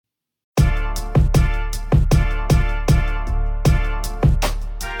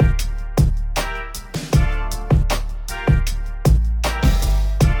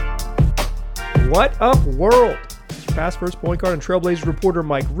What up, world? It's your past first point guard and Trailblazers reporter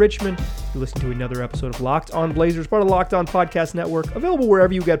Mike Richmond. You're listening to another episode of Locked On Blazers, part of the Locked On Podcast Network, available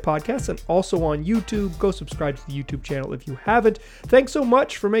wherever you get podcasts and also on YouTube. Go subscribe to the YouTube channel if you haven't. Thanks so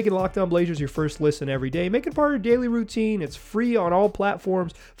much for making Locked On Blazers your first listen every day. Make it part of your daily routine. It's free on all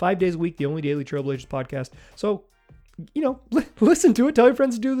platforms, 5 days a week, the only daily Trailblazers podcast. So, listen to it. Tell your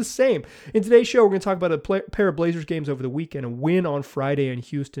friends to do the same. In today's show, we're going to talk about a pair of Blazers games over the weekend, a win on Friday in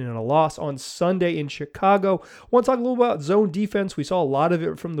Houston and a loss on Sunday in Chicago. I want to talk a little about zone defense. We saw a lot of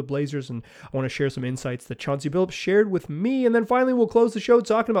it from the Blazers, and I want to share some insights that Chauncey Billups shared with me. And then finally, we'll close the show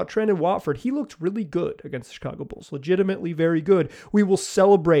talking about Trendon Watford. He looked really good against the Chicago Bulls, legitimately very good. We will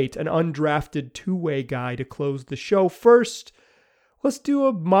celebrate an undrafted two-way guy to close the show. First, let's do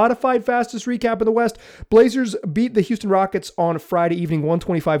a modified fastest recap in the West. Blazers beat the Houston Rockets on Friday evening,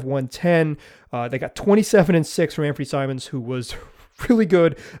 125-110. They got 27-6 from Anthony Simons, who was really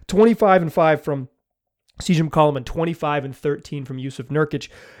good. 25-5 from CJ McCollum and 25-13 from Jusuf Nurkic.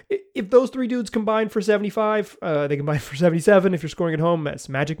 If those three dudes combine for 75, they combine for 77. If you're scoring at home, that's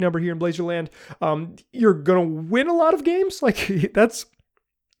a magic number here in Blazerland. You're going to win a lot of games.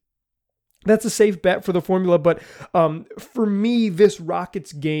 That's a safe bet for the formula, but for me, this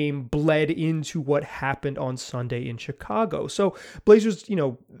Rockets game bled into what happened on Sunday in Chicago. So Blazers,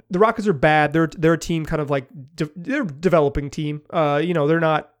 the Rockets are bad. They're a team kind of like they're a developing team.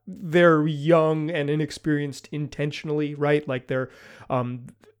 They're young and inexperienced intentionally, right? Like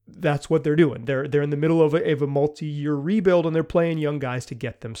that's what they're doing. They're in the middle of a multi-year rebuild, and they're playing young guys to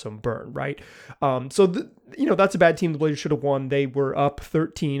get them some burn, right? That's a bad team. The Blazers should have won. They were up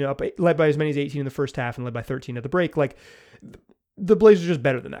 13, led by as many as 18 in the first half, and led by 13 at the break. Like, the Blazers are just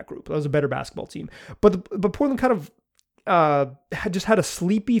better than that group. That was a better basketball team. But Portland kind of had a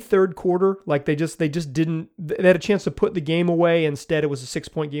sleepy third quarter. Like they had a chance to put the game away. Instead, it was a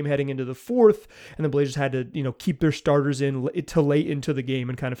 6-point game heading into the fourth, and the Blazers had to, keep their starters in till late into the game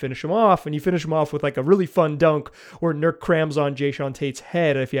and kind of finish them off. And you finish them off with like a really fun dunk where Nurk crams on Jayshawn Tate's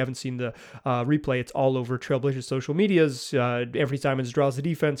head. If you haven't seen the replay, it's all over Trailblazers social medias. Anthony Simons draws the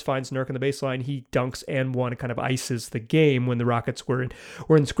defense, finds Nurk in the baseline. He dunks and one, and kind of ices the game when the Rockets were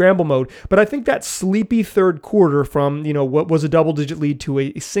in scramble mode. But I think that sleepy third quarter from, what was a double-digit lead to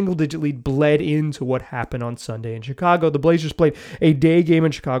a single-digit lead bled into what happened on Sunday in Chicago. The Blazers played a day game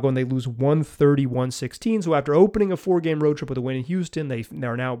in Chicago, and they lose 130-116. So after opening a 4-game road trip with a win in Houston, they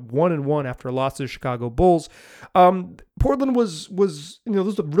are now 1-1 after a loss to the Chicago Bulls. Portland was those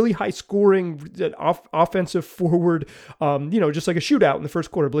are really high-scoring, offensive forward, just like a shootout in the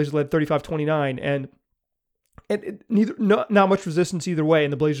first quarter. Blazers led 35-29, and not much resistance either way,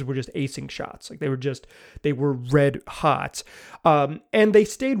 and the Blazers were just acing shots. Like they were red hot, and they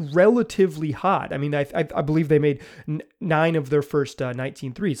stayed relatively hot. I mean, I believe they made 9 of their first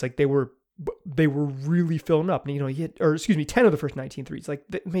 19 threes. Like they were really filling up. And, 10 of the first 19 threes. Like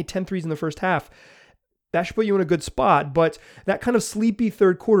they made 10 threes in the first half. That should put you in a good spot, but that kind of sleepy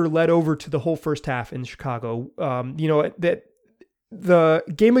third quarter led over to the whole first half in Chicago. The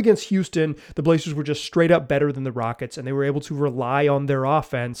game against Houston, the Blazers were just straight up better than the Rockets, and they were able to rely on their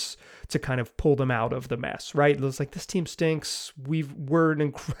offense to kind of pull them out of the mess, right? It was like, this team stinks. We're an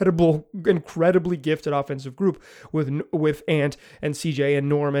incredibly gifted offensive group with Ant and CJ and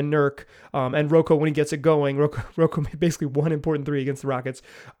Norm and Nurk, and Rocco when he gets it going. Rocco made basically one important three against the Rockets.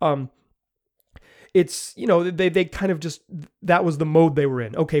 It's, they kind of just, that was the mode they were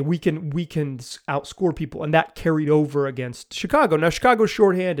in. Okay, we can outscore people, and that carried over against Chicago. Now, Chicago's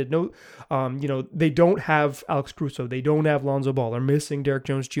shorthanded. No, they don't have Alex Caruso. They don't have Lonzo Ball. They're missing Derek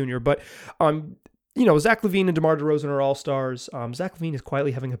Jones Jr., but, Zach LaVine and DeMar DeRozan are all-stars. Zach LaVine is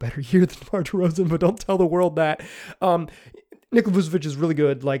quietly having a better year than DeMar DeRozan, but don't tell the world that. Nikola Vucevic is really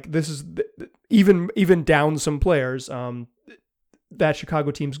good. Like, this is even down some players. That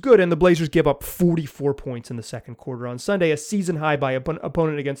Chicago team's good, and the Blazers give up 44 points in the second quarter on Sunday, a season high by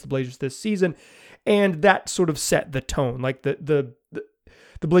opponent against the Blazers this season, and that sort of set the tone. Like the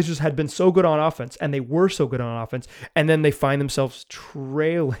Blazers had been so good on offense, and they were so good on offense, and then they find themselves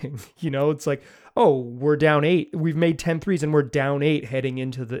trailing. It's like, oh, we're down 8. We've made 10 threes and we're down 8 heading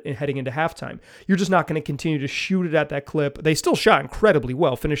into halftime. You're just not going to continue to shoot it at that clip. They still shot incredibly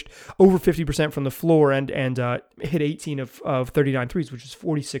well, finished over 50% from the floor and hit 18 of 39 threes, which is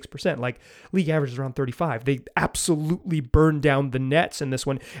 46%. Like, league average is around 35. They absolutely burned down the nets in this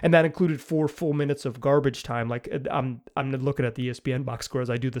one, and that included 4 full minutes of garbage time. Like, I'm looking at the ESPN box score as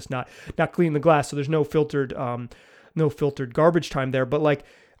I do this, not cleaning the glass, so there's no filtered garbage time there. But like,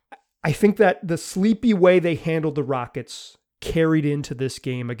 I think that the sleepy way they handled the Rockets carried into this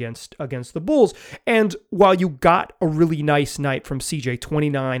game against the Bulls. And while you got a really nice night from CJ,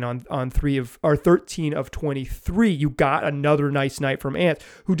 29 on 13 of 23, you got another nice night from Ant,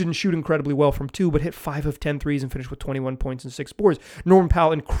 who didn't shoot incredibly well from 2, but hit 5 of 10 threes and finished with 21 points and 6 boards. Norman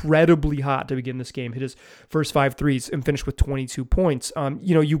Powell, incredibly hot to begin this game, hit his first 5 threes and finished with 22 points.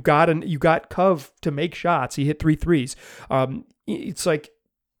 You got Cove to make shots. He hit 3 threes. It's like,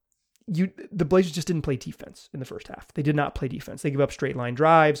 the Blazers just didn't play defense in the first half. They did not play defense. They gave up straight line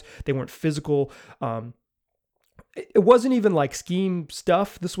drives. They weren't physical. It wasn't even like scheme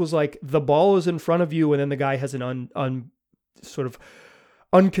stuff. This was like the ball is in front of you, and then the guy has an sort of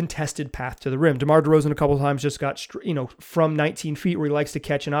uncontested path to the rim. DeMar DeRozan a couple of times just got from 19 feet where he likes to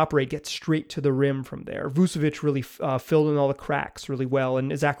catch and operate, get straight to the rim from there. Vucevic really filled in all the cracks really well,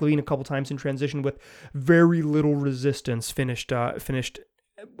 and Zach LaVine a couple times in transition with very little resistance finished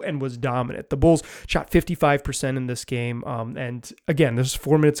and was dominant. The Bulls shot 55% in this game. And again, there's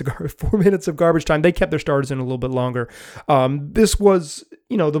 4 minutes of garbage time. They kept their starters in a little bit longer. This was,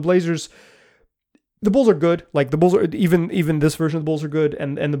 the Blazers, the Bulls are good. Like the Bulls are, even this version of the Bulls are good.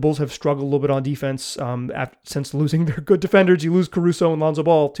 And the Bulls have struggled a little bit on defense since losing their good defenders. You lose Caruso and Lonzo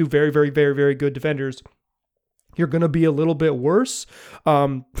Ball, 2 very, very, very, very good defenders. You're going to be a little bit worse.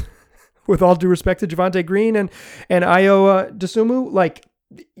 With all due respect to Javonte Green and Ayo Dosunmu, like,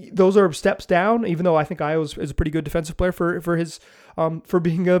 those are steps down, even though I think Ayo is a pretty good defensive player for his for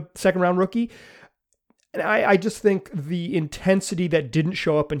being a second round rookie. And I just think the intensity that didn't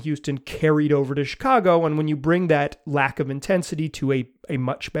show up in Houston carried over to Chicago. And when you bring that lack of intensity to a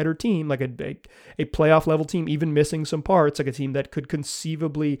much better team, like a playoff level team, even missing some parts, like a team that could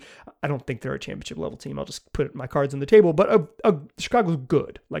conceivably, I don't think they're a championship level team. I'll just put my cards on the table, but Chicago's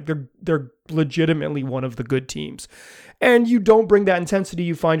good. Like they're legitimately one of the good teams. And you don't bring that intensity,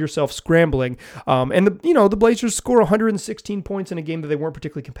 you find yourself scrambling. And the Blazers score 116 points in a game that they weren't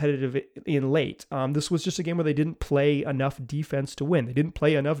particularly competitive in late. This was just a game where they didn't play enough defense to win. They didn't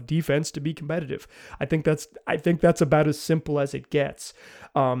play enough defense to be competitive. I think that's about as simple as it gets.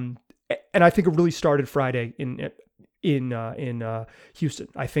 And I think it really started Friday in Houston.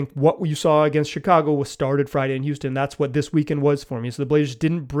 I think what you saw against Chicago was started Friday in Houston. That's what this weekend was for me. So the Blazers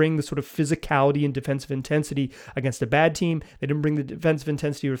didn't bring the sort of physicality and defensive intensity against a bad team. They didn't bring the defensive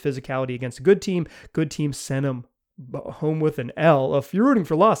intensity or physicality against a good team. Good team sent them home with an L. If you're rooting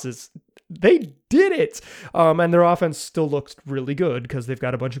for losses, they did it. And their offense still looks really good because they've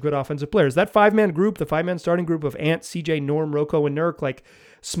got a bunch of good offensive players. That 5-man group, the 5-man starting group of Ant, CJ, Norm, Rocco, and Nurk, like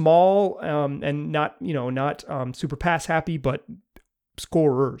small and not super pass happy, but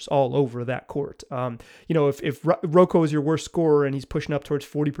scorers all over that court. If Rocco is your worst scorer and he's pushing up towards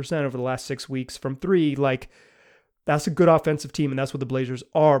 40% over the last 6 weeks from 3, like, that's a good offensive team, and that's what the Blazers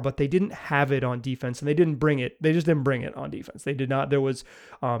are, but they didn't have it on defense, and they didn't bring it. They just didn't bring it on defense. They did not. There was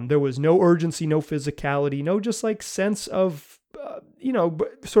no urgency, no physicality, no just like sense of,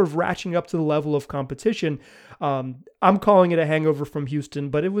 sort of ratcheting up to the level of competition. I'm calling it a hangover from Houston,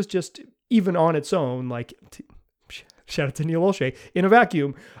 but it was just, even on its own, like, shout out to Neil Olshey, in a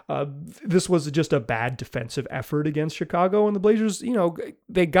vacuum, this was just a bad defensive effort against Chicago, and the Blazers,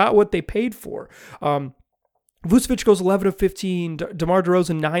 they got what they paid for. Vucevic goes 11 of 15, DeMar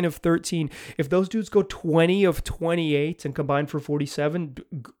DeRozan 9 of 13. If those dudes go 20 of 28 and combine for 47,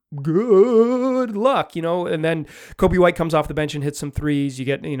 good luck, And then Kobe White comes off the bench and hits some threes. You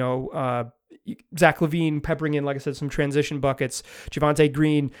get, Zach LaVine peppering in, like I said, some transition buckets. Javonte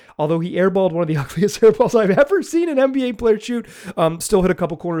Green, although he airballed one of the ugliest airballs I've ever seen an NBA player shoot, still hit a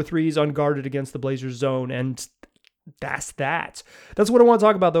couple corner threes unguarded against the Blazers zone, and that's that. That's what I want to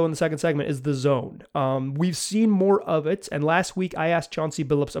talk about, though, in the second segment, is the zone. We've seen more of it, and last week I asked Chauncey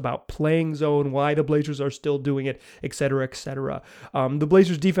Billups about playing zone, why the Blazers are still doing it, et cetera, et cetera. The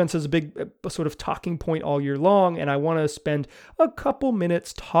Blazers defense is a big sort of talking point all year long, and I want to spend a couple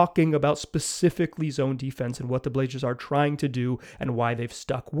minutes talking about specifically zone defense and what the Blazers are trying to do and why they've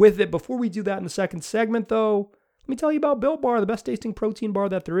stuck with it. Before we do that in the second segment, though, let me tell you about Built Bar, the best tasting protein bar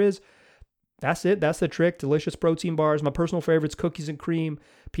that there is. That's it. That's the trick. Delicious protein bars. My personal favorites, cookies and cream,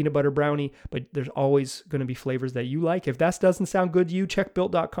 peanut butter brownie, but there's always going to be flavors that you like. If that doesn't sound good to you, check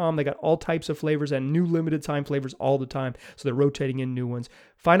Built.com. They got all types of flavors and new limited time flavors all the time, so they're rotating in new ones.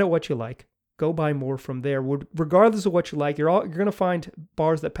 Find out what you like. Go buy more from there. Regardless of what you like, you're going to find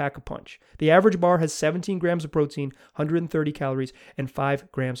bars that pack a punch. The average bar has 17 grams of protein, 130 calories, and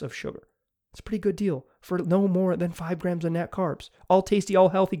 5 grams of sugar. It's a pretty good deal for no more than 5 grams of net carbs. All tasty, all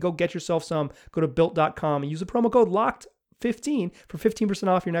healthy. Go get yourself some. Go to Built.com and use the promo code LOCKED15 for 15%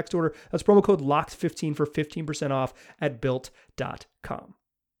 off your next order. That's promo code LOCKED15 for 15% off at Built.com.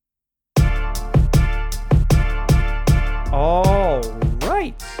 All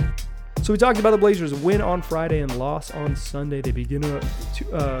right. So we talked about the Blazers' win on Friday and loss on Sunday. They begin a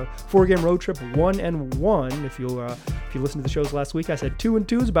 4-game road trip, 1-1. If you listened to the shows last week, I said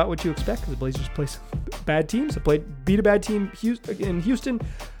 2-2 is about what you expect because the Blazers play some bad teams. They beat a bad team in Houston,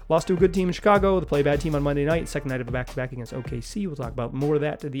 lost to a good team in Chicago. They play a bad team on Monday night, second night of a back-to-back against OKC. We'll talk about more of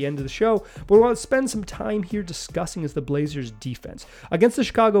that at the end of the show. But we want to spend some time here discussing is the Blazers' defense. Against the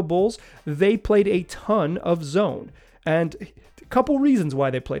Chicago Bulls, they played a ton of zone. And a couple reasons why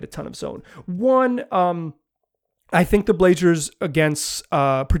they played a ton of zone. One, I think the Blazers against,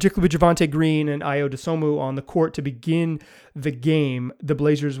 particularly with Javonte Green and Ayo Dosunmu on the court to begin the game, the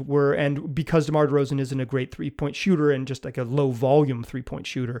Blazers were, and because DeMar DeRozan isn't a great three-point shooter and just like a low-volume three-point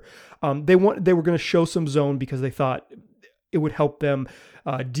shooter, they were going to show some zone because they thought it would help them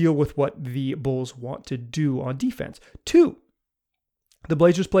deal with what the Bulls want to do on defense. Two, the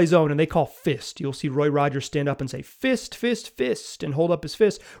Blazers play zone and they call fist. You'll see Roy Rogers stand up and say fist, fist, fist, and hold up his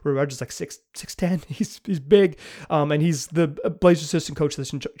fist. Roy Rogers is like 6'10". He's big, and he's the Blazers assistant coach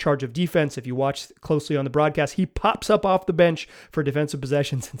that's in charge of defense. If you watch closely on the broadcast, he pops up off the bench for defensive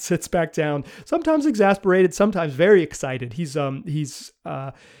possessions and sits back down. Sometimes exasperated, sometimes very excited. He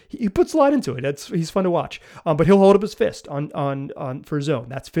puts a lot into it. He's fun to watch. But he'll hold up his fist on for zone.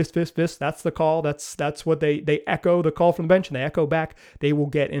 That's fist, fist, fist. That's the call. That's what they echo the call from the bench and they echo back. They will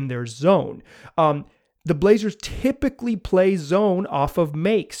get in their zone. The Blazers typically play zone off of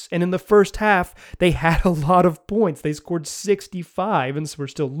makes. And in the first half, they had a lot of points. They scored 65 and we're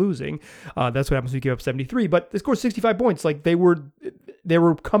still losing. That's what happens when you give up 73. But they scored 65 points. Like they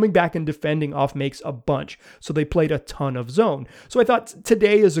were coming back and defending off makes a bunch. So they played a ton of zone. So I thought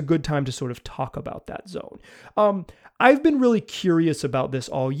today is a good time to sort of talk about that zone. I've been really curious about this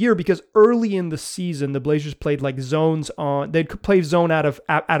all year because early in the season, the Blazers played like zones on, they'd play zone out of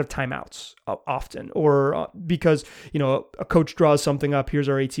timeouts often, or because, a coach draws something up, here's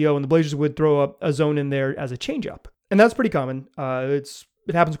our ATO, and the Blazers would throw a zone in there as a changeup. And that's pretty common.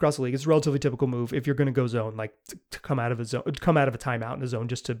 It happens across the league. It's a relatively typical move if you're going to go zone, like to come out of a timeout in a zone,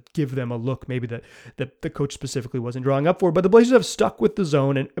 just to give them a look maybe that the coach specifically wasn't drawing up for. But the Blazers have stuck with the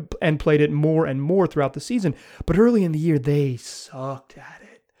zone and played it more and more throughout the season. But early in the year, they sucked at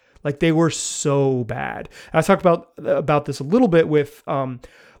it. Like they were so bad. I talked about this a little bit with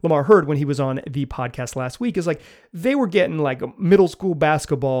Lamar Hurd when he was on the podcast last week. Is like they were getting like middle school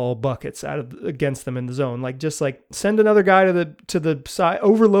basketball buckets against them in the zone. Like just like send another guy to the side,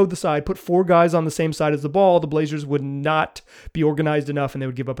 overload the side, put 4 guys on the same side as the ball. The Blazers would not be organized enough, and they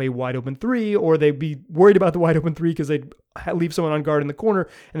would give up a wide open 3, or they'd be worried about the wide open 3 because they'd leave someone on guard in the corner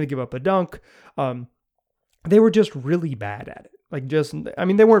and they give up a dunk. They were just really bad at it.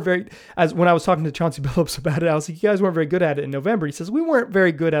 They weren't very, as when I was talking to Chauncey Billups about it, I was like, you guys weren't very good at it in November. He says, we weren't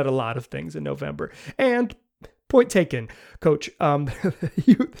very good at a lot of things in November. And point taken, coach.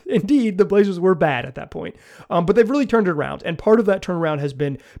 Indeed, the Blazers were bad at that point. But they've really turned it around. And part of that turnaround has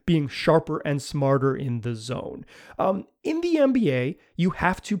been being sharper and smarter in the zone. In the NBA, you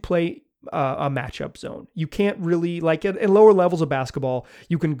have to play a matchup zone. You can't really, like at lower levels of basketball,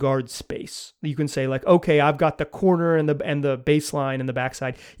 you can guard space. You can say like, okay, I've got the corner and the baseline and the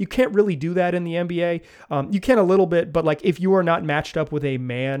backside. You can't really do that in the NBA. You can a little bit, but like if you are not matched up with a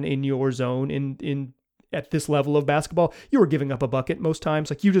man in your zone in at this level of basketball, you are giving up a bucket most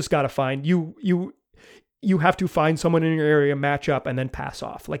times. Like you just got to find you have to find someone in your area, match up, and then pass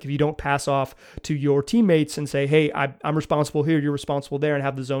off. Like if you don't pass off to your teammates and say, hey, I'm responsible here, you're responsible there, and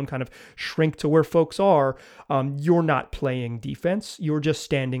have the zone kind of shrink to where folks are, you're not playing defense. You're just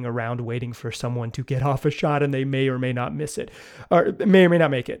standing around waiting for someone to get off a shot, and they may or may not miss it, or may not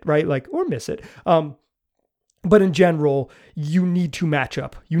make it, right? Like, or miss it. But in general, you need to match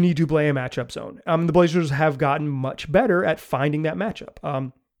up. You need to play a matchup zone. The Blazers have gotten much better at finding that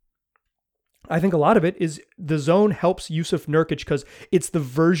matchup. I think a lot of it is the zone helps Jusuf Nurkic because it's the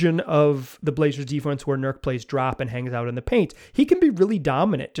version of the Blazers defense where Nurk plays drop and hangs out in the paint. He can be really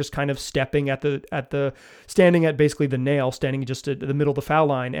dominant, just kind of standing at basically the nail, standing just at the middle of the foul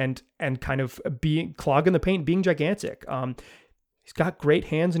line and kind of clogging the paint, being gigantic. He's got great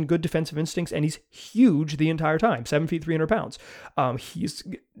hands and good defensive instincts, and he's huge the entire time, 7 feet, 300 pounds.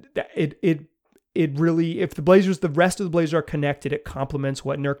 It really, if the rest of the Blazers are connected, it complements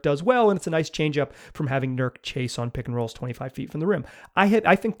what Nurk does well, and it's a nice change up from having Nurk chase on pick and rolls 25 feet from the rim. I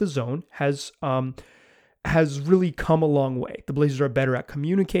think the zone has really come a long way. The Blazers are better at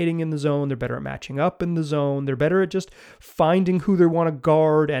communicating in the zone. They're better at matching up in the zone. They're better at just finding who they want to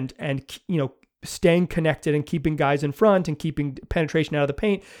guard and staying connected and keeping guys in front and keeping penetration out of the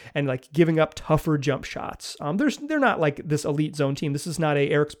paint and like giving up tougher jump shots. They're not like this elite zone team. This is not a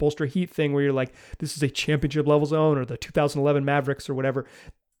Eric Spoelstra Heat thing where you're like, this is a championship level zone or the 2011 Mavericks or whatever.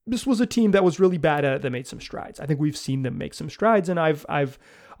 This was a team that was really bad at it that made some strides. I think we've seen them make some strides, and I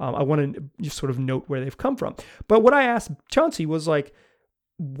want to just sort of note where they've come from. But what I asked Chauncey was like,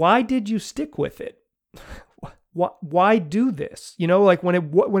 why did you stick with it? Why do this? You know, like when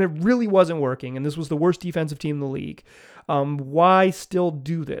it really wasn't working and this was the worst defensive team in the league, why still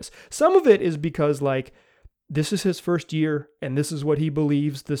do this? Some of it is because like this is his first year and this is what he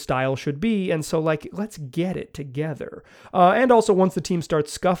believes the style should be. And so like, let's get it together. And also once the team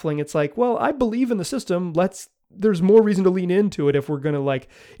starts scuffling, it's like, well, I believe in the system. There's more reason to lean into it if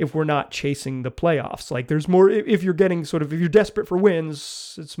we're not chasing the playoffs. Like there's more, if you're desperate for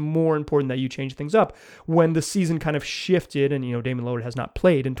wins, it's more important that you change things up. When the season kind of shifted and, Damian Lillard has not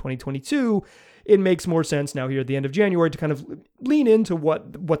played in 2022, it makes more sense now here at the end of January to kind of lean into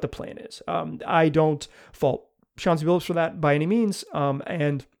what the plan is. I don't fault Chauncey Billups for that by any means.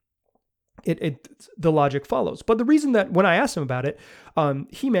 And the logic follows. But the reason that when I asked him about it,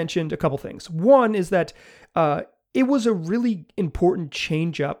 he mentioned a couple things. One is that it was a really important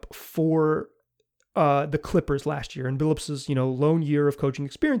change up for the Clippers last year, and Billups's lone year of coaching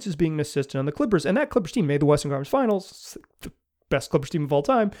experience is being an assistant on the Clippers, and that Clippers team made the Western Conference Finals, the best Clippers team of all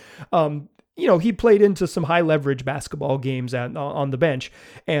time. He played into some high leverage basketball games on the bench,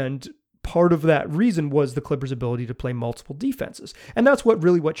 and part of that reason was the Clippers' ability to play multiple defenses. And that's what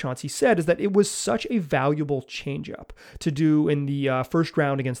Chauncey said, is that it was such a valuable changeup to do in the first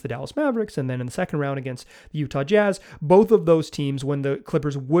round against the Dallas Mavericks and then in the second round against the Utah Jazz. Both of those teams, when the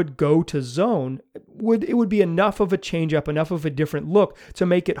Clippers would go to zone, it would be enough of a changeup, enough of a different look to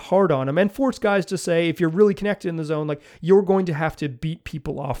make it hard on them and force guys to say, if you're really connected in the zone, like you're going to have to beat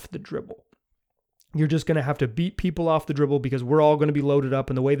people off the dribble. You're just going to have to beat people off the dribble because we're all going to be loaded up.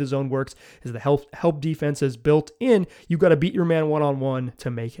 And the way the zone works is the help defense is built in. You got to beat your man one-on-one to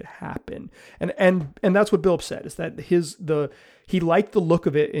make it happen. And that's what Billups said, is that he liked the look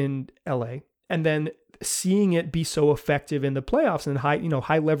of it in LA, and then seeing it be so effective in the playoffs and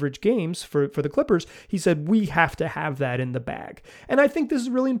high leverage games for the Clippers, he said, we have to have that in the bag. And I think this is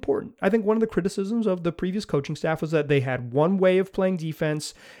really important. I think one of the criticisms of the previous coaching staff was that they had one way of playing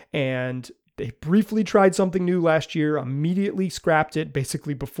defense, and they briefly tried something new last year, immediately scrapped it,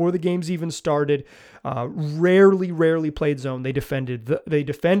 basically before the games even started. Rarely played zone. They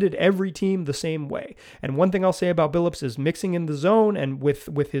defended every team the same way. And one thing I'll say about Billups is mixing in the zone and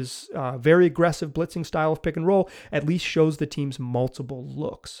with his very aggressive blitzing style of pick and roll at least shows the teams multiple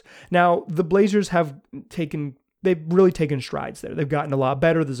looks. Now, the Blazers they've really taken strides there. They've gotten a lot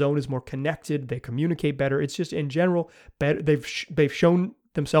better. The zone is more connected. They communicate better. It's just in general better. They've shown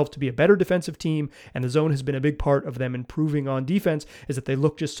themselves to be a better defensive team, and the zone has been a big part of them improving on defense, is that they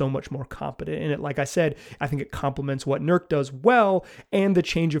look just so much more competent in it. Like I said, I think it complements what Nurk does well, and the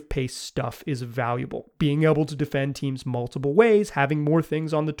change of pace stuff is valuable. Being able to defend teams multiple ways, having more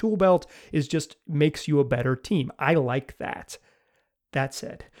things on the tool belt makes you a better team. I like that. That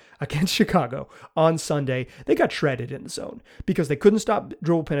said, against Chicago on Sunday, they got shredded in the zone because they couldn't stop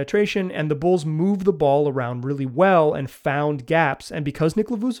dribble penetration, and the Bulls moved the ball around really well and found gaps. And because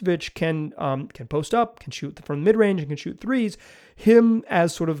Nikola Vucevic can post up, can shoot from mid-range, and can shoot threes, him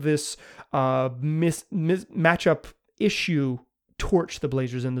as sort of this matchup issue torched the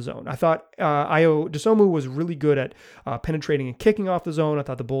Blazers in the zone. I thought Ayo Dosunmu was really good at penetrating and kicking off the zone. I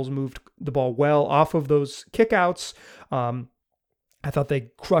thought the Bulls moved the ball well off of those kickouts. I thought they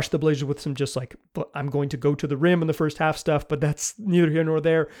crushed the Blazers with some just like, I'm going to go to the rim in the first half stuff, but that's neither here nor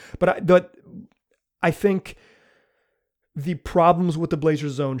there. But I think the problems with the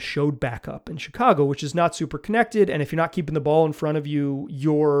Blazers zone showed back up in Chicago, which is not super connected. And if you're not keeping the ball in front of you,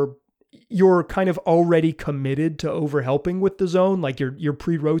 you're kind of already committed to overhelping with the zone, like you're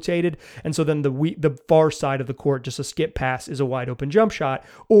pre-rotated, and so then the far side of the court, just a skip pass is a wide open jump shot,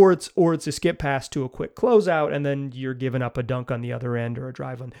 or it's a skip pass to a quick closeout, and then you're giving up a dunk on the other end or a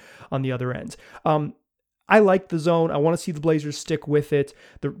drive on the other ends. I like the zone. I want to see the Blazers stick with it.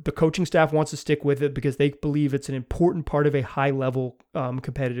 The coaching staff wants to stick with it because they believe it's an important part of a high-level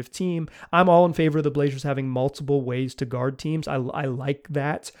competitive team. I'm all in favor of the Blazers having multiple ways to guard teams. I like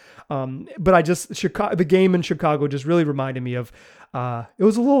that. But the game in Chicago just really reminded me of, it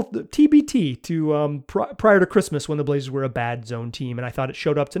was a little TBT to prior to Christmas when the Blazers were a bad zone team, and I thought it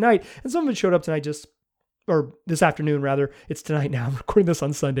showed up tonight, and some of it showed up tonight or this afternoon rather. It's tonight now. I'm recording this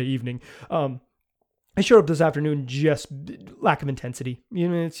on Sunday evening. I showed up this afternoon, just lack of intensity.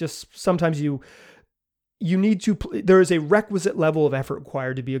 It's just sometimes you there is a requisite level of effort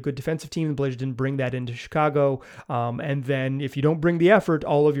required to be a good defensive team. The Blazers didn't bring that into Chicago. And then if you don't bring the effort,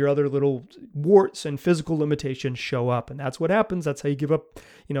 all of your other little warts and physical limitations show up. And that's what happens. That's how you give up,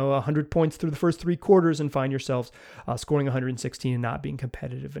 100 points through the first 3 quarters and find yourselves scoring 116 and not being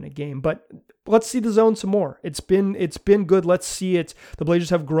competitive in a game. But let's see the zone some more. It's been good. Let's see it. The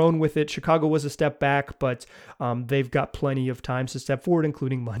Blazers have grown with it. Chicago was a step back, but they've got plenty of times to step forward,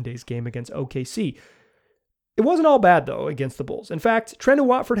 including Monday's game against OKC. It wasn't all bad, though, against the Bulls. In fact, Trendon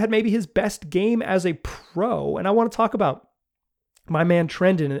Watford had maybe his best game as a pro, and I want to talk about my man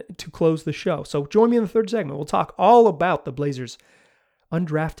Trendon to close the show. So join me in the third segment. We'll talk all about the Blazers'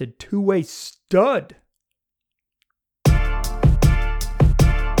 undrafted two-way stud.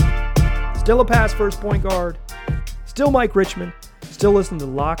 Still a pass first point guard. Still Mike Richman. Still listening to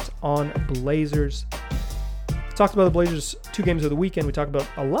Locked on Blazers. We talked about the Blazers' 2 games of the weekend. We talked about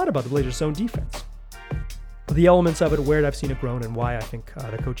a lot about the Blazers' zone defense. The elements of it, where I've seen it grown, and why I think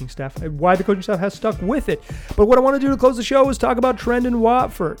why the coaching staff has stuck with it. But what I want to do to close the show is talk about Trendon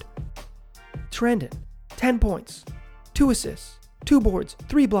Watford. Trendon, 10 points, 2 assists, 2 boards,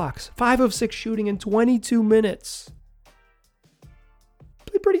 3 blocks, 5 of 6 shooting in 22 minutes.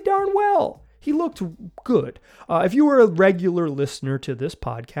 Played pretty darn well. He looked good. If you were a regular listener to this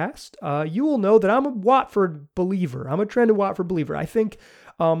podcast, you will know that I'm a Watford believer. I'm a Trendon Watford believer. I think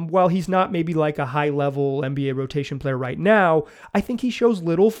while he's not maybe like a high-level NBA rotation player right now, I think he shows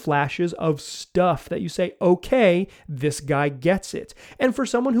little flashes of stuff that you say, okay, this guy gets it. And for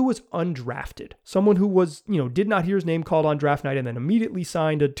someone who was undrafted, someone who was, did not hear his name called on draft night and then immediately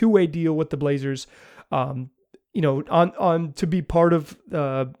signed a 2-way deal with the Blazers, on to be part of,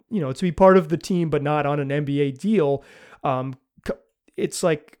 to be part of the team, but not on an NBA deal. It's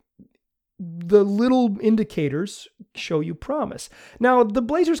like the little indicators show you promise. Now, the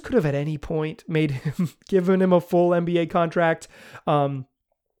Blazers could have at any point given him a full NBA contract. And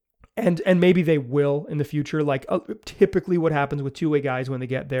maybe they will in the future. Like typically what happens with 2-way guys when they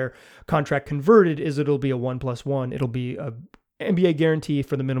get their contract converted is it'll be a 1+1. It'll be a NBA guarantee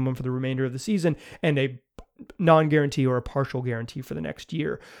for the minimum for the remainder of the season and a non-guarantee or a partial guarantee for the next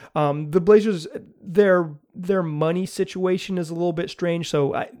year. The Blazers, their money situation is a little bit strange,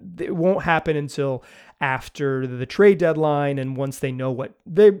 so it won't happen until after the trade deadline and once they know where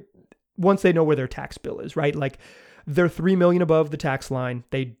their tax bill is, right? Like they're $3 million above the tax line.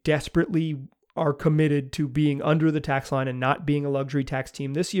 They desperately are committed to being under the tax line and not being a luxury tax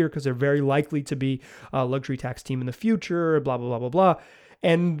team this year because they're very likely to be a luxury tax team in the future, blah, blah, blah, blah, blah.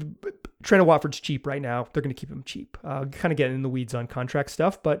 And Trendon Watford's cheap right now. They're going to keep him cheap. Kind of getting in the weeds on contract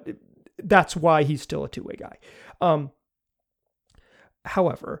stuff, but that's why he's still a 2-way guy.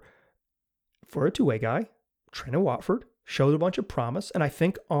 However, for a 2-way guy, Trendon Watford showed a bunch of promise. And I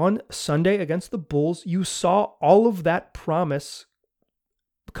think on Sunday against the Bulls, you saw all of that promise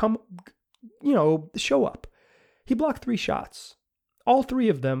show up. He blocked 3 shots. All 3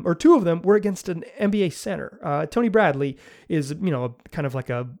 of them, or 2 of them, were against an NBA center. Tony Bradley is, kind of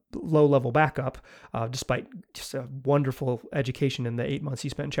like a low-level backup, despite just a wonderful education in the 8 months he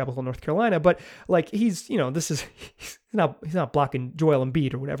spent in Chapel Hill, North Carolina. But like he's not blocking Joel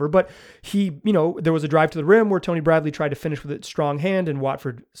Embiid or whatever. But there was a drive to the rim where Tony Bradley tried to finish with a strong hand, and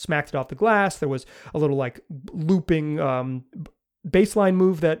Watford smacked it off the glass. There was a little like looping baseline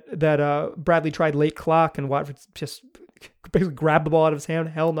move that Bradley tried late clock, and Watford just basically grabbed the ball out of his hand.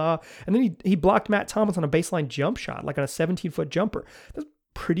 Hell nah. And then he blocked Matt Thomas on a baseline jump shot, like on a 17-foot jumper. That's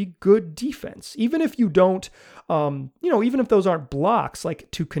pretty good defense. Even if you don't, even if those aren't blocks,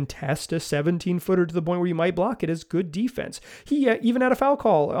 like to contest a 17-footer to the point where you might block it is good defense. He even had a foul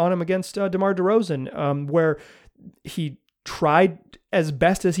call on him against DeMar DeRozan, where he tried as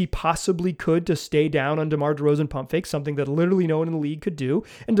best as he possibly could to stay down on DeMar DeRozan pump fake, something that literally no one in the league could do.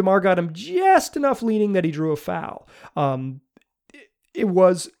 And DeMar got him just enough leaning that he drew a foul. It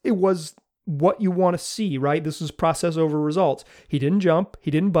was what you want to see, right? This is process over results. He didn't jump.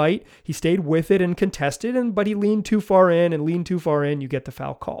 He didn't bite. He stayed with it and contested, but he leaned too far in, you get the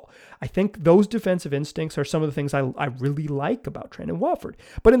foul call. I think those defensive instincts are some of the things I really like about Trendon Watford.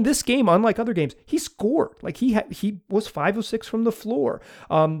 But in this game, unlike other games, he scored. Like he was 5 of 6 from the floor.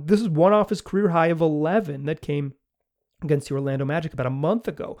 This is one off his career high of 11 that came against the Orlando Magic about a month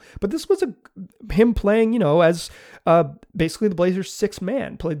ago. But this was him playing, as basically the Blazers' 6th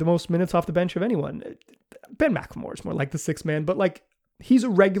man, played the most minutes off the bench of anyone. Ben McLemore is more like the 6th man, but like he's a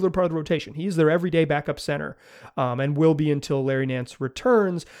regular part of the rotation. He's their everyday backup center, and will be until Larry Nance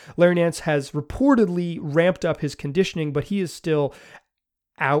returns. Larry Nance has reportedly ramped up his conditioning, but he is still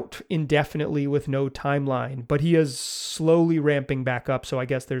out indefinitely with no timeline, but he is slowly ramping back up. So I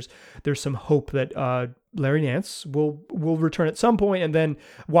guess there's some hope that Larry Nance will return at some point, and then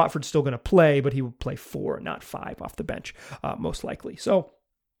Watford's still going to play, but he will play 4, not 5 off the bench, most likely. So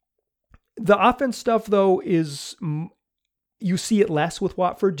the offense stuff, though, is you see it less with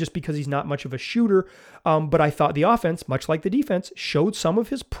Watford just because he's not much of a shooter. But I thought the offense, much like the defense, showed some of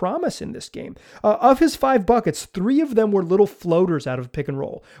his promise in this game. Of his 5 buckets, 3 of them were little floaters out of pick and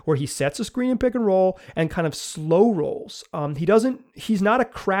roll, where he sets a screen in pick and roll and kind of slow rolls. He's not a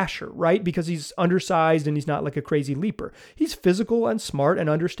crasher, right? Because he's undersized and he's not like a crazy leaper. He's physical and smart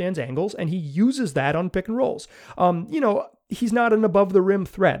and understands angles, and he uses that on pick and rolls. He's not an above the rim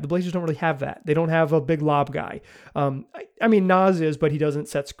threat. The Blazers don't really have that. They don't have a big lob guy. I mean, Nas is, but he doesn't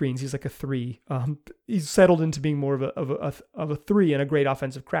set screens. He's like a 3. He's settled into being more of a 3 and a great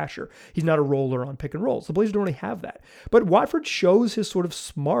offensive crasher. He's not a roller on pick and rolls. The Blazers don't really have that. But Watford shows his sort of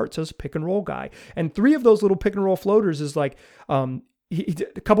smarts as a pick and roll guy. And 3 of those little pick and roll floaters is like a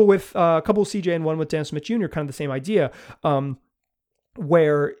couple with CJ and one with Dan Smith Jr. Kind of the same idea,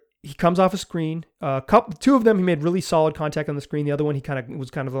 where he comes off a screen. 2 of them, he made really solid contact on the screen. The other one, he was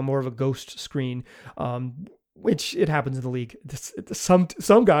kind of more of a ghost screen, which it happens in the league. Some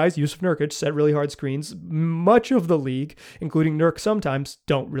guys, Yusuf Nurkic, set really hard screens. Much of the league, including Nurk, sometimes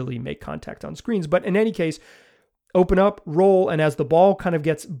don't really make contact on screens. But in any case, open up, roll, and as the ball kind of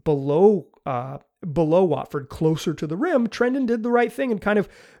gets below Watford, closer to the rim, Trendon did the right thing and kind of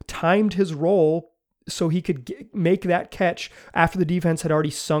timed his roll so he could make that catch after the defense had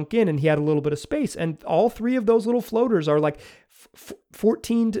already sunk in and he had a little bit of space. And all 3 of those little floaters are like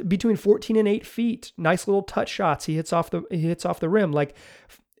between 14 and 8 feet. Nice little touch shots. He hits off the rim, like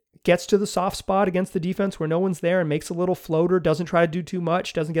gets to the soft spot against the defense where no one's there and makes a little floater, doesn't try to do too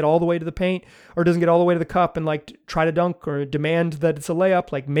much, doesn't get all the way to the paint or doesn't get all the way to the cup and like try to dunk or demand that it's a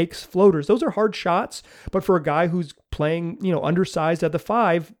layup, like makes floaters. Those are hard shots, but for a guy who's playing, undersized at the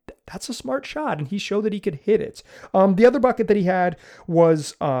 5, that's a smart shot, and he showed that he could hit it. The other bucket that he had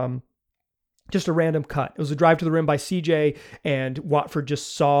was just a random cut. It was a drive to the rim by CJ, and Watford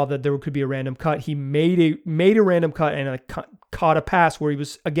just saw that there could be a random cut. He made a random cut and caught a pass where he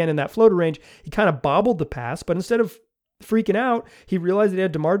was again in that floater range. He kind of bobbled the pass, but instead of freaking out, he realized that he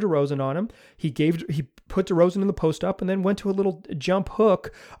had DeMar DeRozan on him. He put DeRozan in the post up and then went to a little jump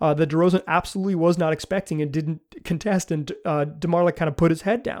hook that DeRozan absolutely was not expecting and didn't contest, and DeMar kind of put his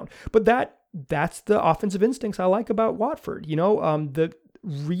head down. But that's the offensive instincts I like about Watford. The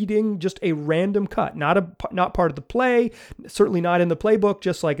reading just a random cut, not part of the play, certainly not in the playbook,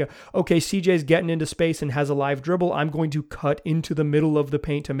 just like CJ's getting into space and has a live dribble, I'm going to cut into the middle of the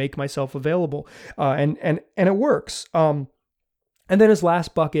paint to make myself available. And it works. And then his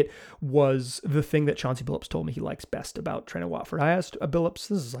last bucket was the thing that Chauncey Billups told me he likes best about Trendon Watford. I asked Billups,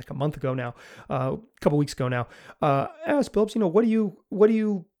 this is like a month ago now, a couple weeks ago now, I asked Billups, what do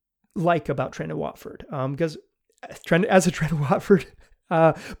you like about Trendon Watford? Because as a Trendon Watford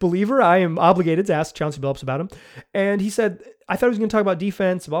believer, I am obligated to ask Chauncey Billups about him. And he said, I thought he was going to talk about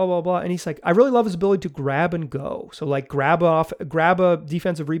defense, blah, blah, blah. And he's like, I really love his ability to grab and go. So like grab a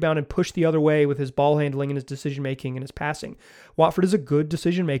defensive rebound and push the other way with his ball handling and his decision-making and his passing. Watford is a good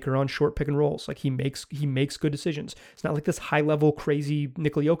decision maker on short pick and rolls. Like he makes good decisions. It's not like this high level, crazy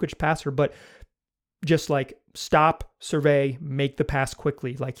Nikola Jokic passer, but just like stop, survey, make the pass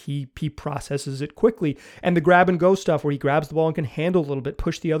quickly. Like he processes it quickly. And the grab and go stuff where he grabs the ball and can handle a little bit,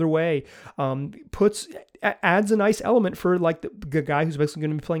 push the other way, adds a nice element for like the guy who's basically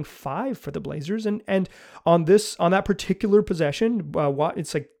going to be playing 5 for the Blazers. And on that particular possession,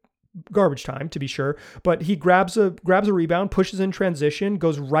 it's like garbage time to be sure, but he grabs a rebound, pushes in transition,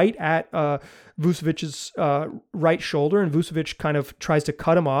 goes right at Vucevic's right shoulder, and Vucevic kind of tries to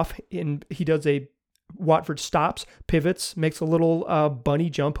cut him off, and he does Watford stops, pivots, makes a little bunny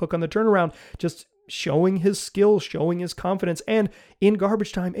jump hook on the turnaround, just showing his skills, showing his confidence, and in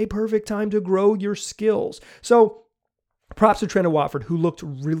garbage time, a perfect time to grow your skills. So props to Trendon Watford, who looked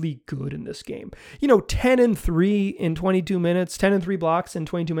really good in this game. 10-3 in 22 minutes, 10-3 blocks in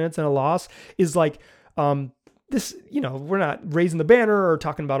 22 minutes and a loss is like, this, we're not raising the banner or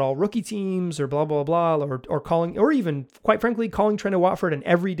talking about all rookie teams or blah, blah, blah, or calling, or even quite frankly, calling Trendon Watford an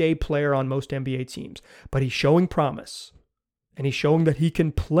everyday player on most NBA teams, but he's showing promise. And he's showing that he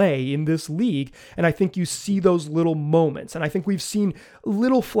can play in this league. And I think you see those little moments. And I think we've seen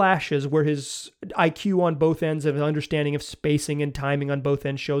little flashes where his IQ on both ends and his understanding of spacing and timing on both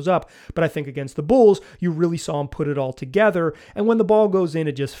ends shows up. But I think against the Bulls, you really saw him put it all together. And when the ball goes in,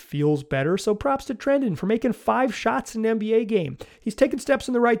 it just feels better. So props to Trendon for making 5 shots in an NBA game. He's taken steps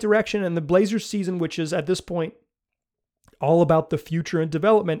in the right direction. And the Blazers season, which is at this point all about the future and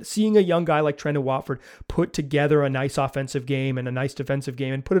development. Seeing a young guy like Trendon Watford put together a nice offensive game and a nice defensive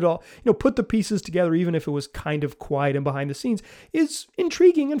game and put it all, put the pieces together, even if it was kind of quiet and behind the scenes, is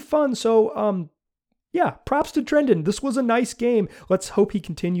intriguing and fun. So, yeah, props to Trendon. This was a nice game. Let's hope he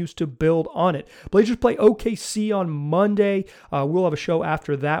continues to build on it. Blazers play OKC on Monday. We'll have a show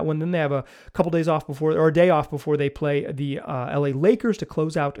after that one. Then they have a day off before they play the LA Lakers to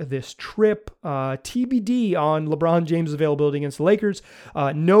close out this trip. TBD on LeBron James' availability against the Lakers.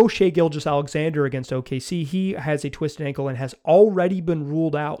 No Shai Gilgeous-Alexander against OKC. He has a twisted ankle and has already been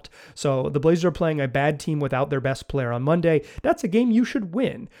ruled out. So the Blazers are playing a bad team without their best player on Monday. That's a game you should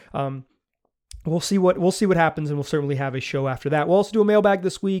win. We'll see what happens, and we'll certainly have a show after that. We'll also do a mailbag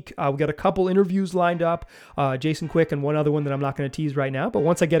this week. We got a couple interviews lined up, Jason Quick and one other one that I'm not going to tease right now. But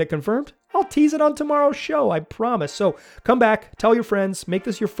once I get it confirmed, I'll tease it on tomorrow's show, I promise. So come back, tell your friends, make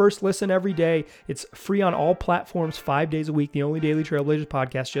this your first listen every day. It's free on all platforms 5 days a week, the only daily Trailblazers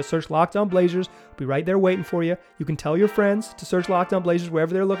podcast. Just search Locked On Blazers. We'll be right there waiting for you. You can tell your friends to search Locked On Blazers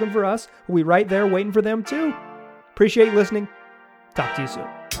wherever they're looking for us. We'll be right there waiting for them too. Appreciate you listening. Talk to you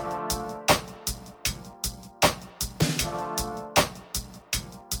soon.